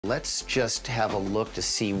Let's just have a look to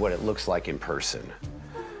see what it looks like in person.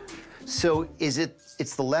 So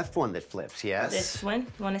it's the left one that flips, yes? This one,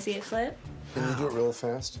 you want to see it flip? Can you do it real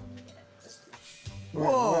fast?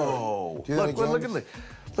 Whoa!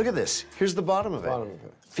 Look at this. Here's the bottom of it.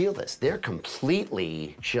 Feel this. They're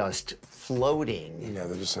completely just floating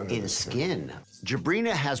they're just in skin.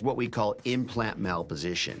 Jabrina has what we call implant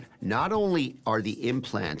malposition. Not only are the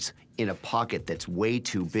implants in a pocket that's way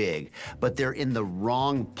too big, but they're in the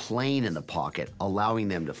wrong plane in the pocket, allowing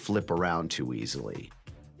them to flip around too easily.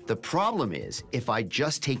 The problem is, if I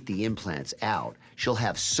just take the implants out, she'll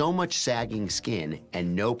have so much sagging skin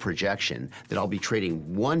and no projection that I'll be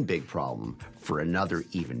trading one big problem for another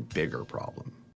even bigger problem.